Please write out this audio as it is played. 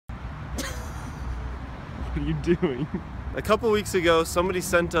What are you doing? A couple weeks ago, somebody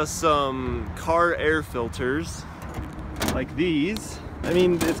sent us some car air filters, like these. I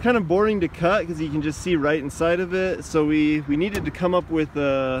mean, it's kind of boring to cut because you can just see right inside of it. So we needed to come up with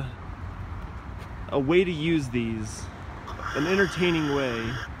a way to use these, an entertaining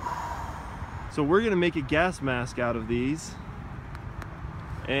way. So we're gonna make a gas mask out of these.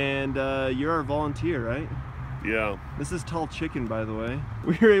 And you're our volunteer, right? Yeah. This is tall chicken, by the way.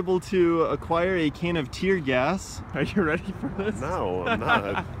 We were able to acquire a can of tear gas. Are you ready for this? No, I'm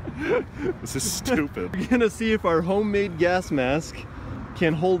not. This is stupid. We're gonna see if our homemade gas mask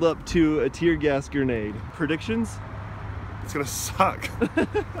can hold up to a tear gas grenade. Predictions? It's gonna suck.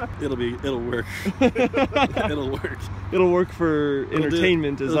 It'll work. It'll work. It'll work for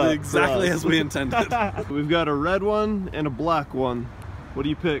entertainment. It'll do exactly as we intended. We've got a red one and a black one. What do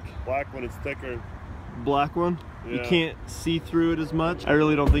you pick? Black one is thicker. Black one? Yeah. You can't see through it as much. I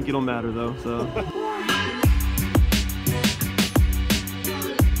really don't think it'll matter though, so.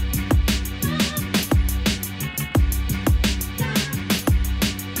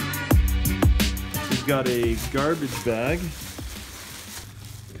 We've got a garbage bag.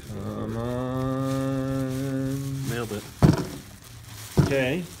 Come on. Nailed it.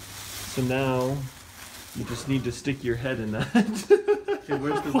 Okay, so now you just need to stick your head in that. Okay,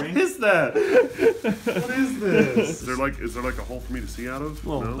 where's the ring? What is that? What is this? Is there like a hole for me to see out of?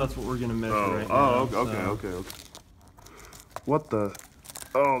 Well, no? that's what we're gonna measure right now. Oh, okay, okay. What the?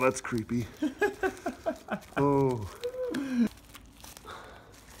 Oh, that's creepy. Oh.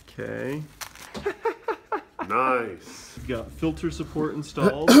 Okay. Nice. We've got filter support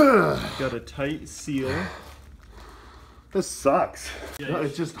installed. We've got a tight seal. This sucks. Yeah, No,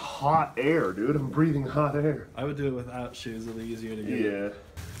 it's just hot air, dude. I'm breathing hot air. I would do it without shoes. It'll be easier to get.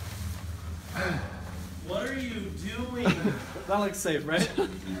 Yeah. What are you doing? That looks safe, right?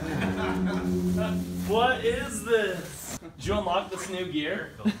 What is this? Did you unlock this new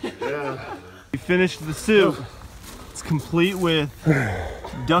gear? Yeah. We finished the suit. It's complete with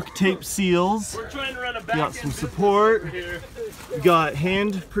duct tape seals. We're trying to run a back. Got some support. Got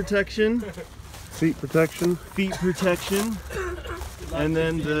hand protection. Seat protection. Feet protection. And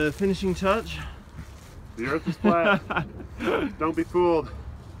then the finishing touch. The earth is flat. Don't be fooled.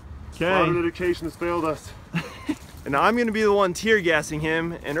 Modern Okay. education has failed us. And now I'm gonna be the one tear gassing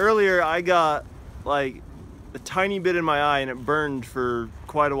him. And earlier I got like a tiny bit in my eye and it burned for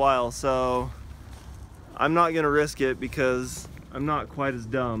quite a while. So I'm not gonna risk it because I'm not quite as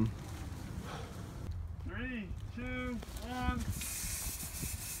dumb. 3, 2, 1.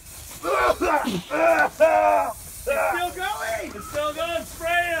 It's still going! It's still going!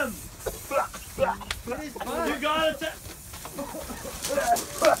 Spray him! You got it!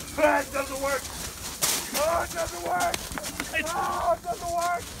 It doesn't work! Oh, it doesn't work! Oh, it doesn't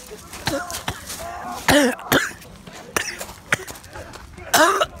work!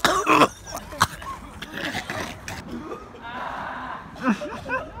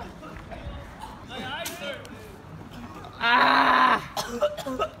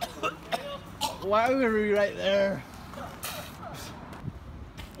 Why were we right there?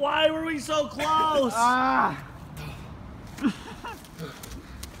 Why were we so close?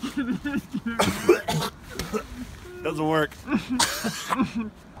 Doesn't work.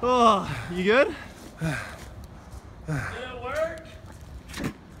 Oh, you good? Did it work?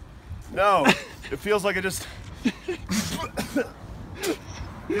 No, it feels like I just.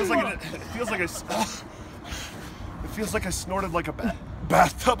 Feels like I snorted like a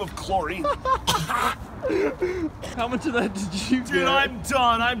bathtub of chlorine. How much of that did you get? Dude, I'm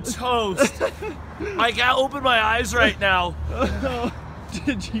done. I'm toast. I can't open my eyes right now.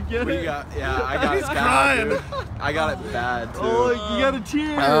 Did you get it? Yeah, I got it bad, dude. I got it bad, too. Oh, like, you got a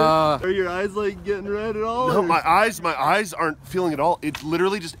tear. Are your eyes like getting red at all? No, or? my eyes aren't feeling at all. It's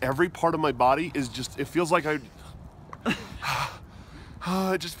literally just every part of my body is just, it feels like it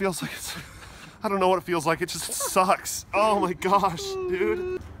just feels like it's, I don't know what it feels like. It just sucks. Oh my gosh,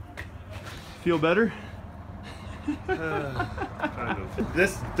 dude. Feel better? Kind of.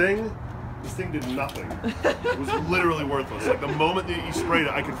 This thing did nothing. It was literally worthless. Like the moment that you sprayed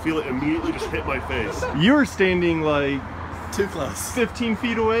it, I could feel it immediately just hit my face. You were standing like Too close. 15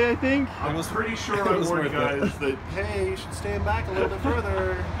 feet away, I think. I was pretty sure I warned you guys that, hey, you should stand back a little bit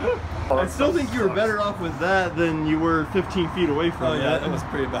further. I still think you were better off with that than you were 15 feet away from Oh it. yeah, that was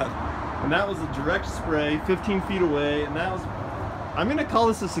pretty bad. And that was a direct spray, 15 feet away, and that was, I'm gonna call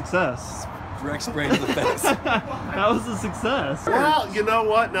this a success. Direct spray to the face. That was a success. Well, you know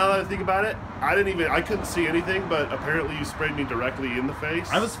what? Now that I think about it, I couldn't see anything, but apparently you sprayed me directly in the face.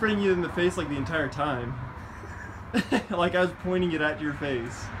 I was spraying you in the face like the entire time. Like I was pointing it at your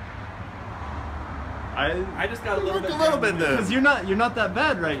face. I just got a little bit. A little bit then. Because you're not that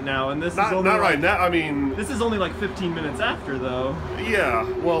bad right now, and this is only Not right like, now. I mean, this is only like 15 minutes after though. yeah.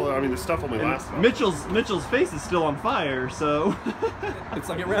 Well, I mean, the stuff only And lasts. Mitchell's face is still on fire, so. It's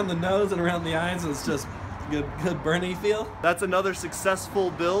like around the nose and around the eyes. It's just good burny feel. That's another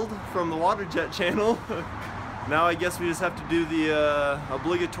successful build from the Waterjet channel. Now I guess we just have to do the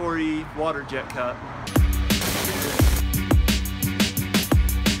obligatory Waterjet cut.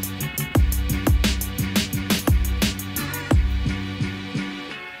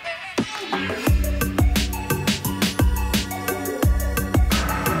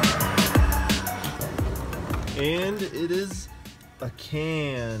 And it is a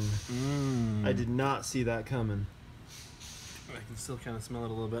can. I did not see that coming. I can still kind of smell it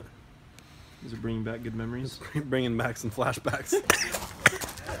a little bit. Is it bringing back good memories? Bringing back some flashbacks.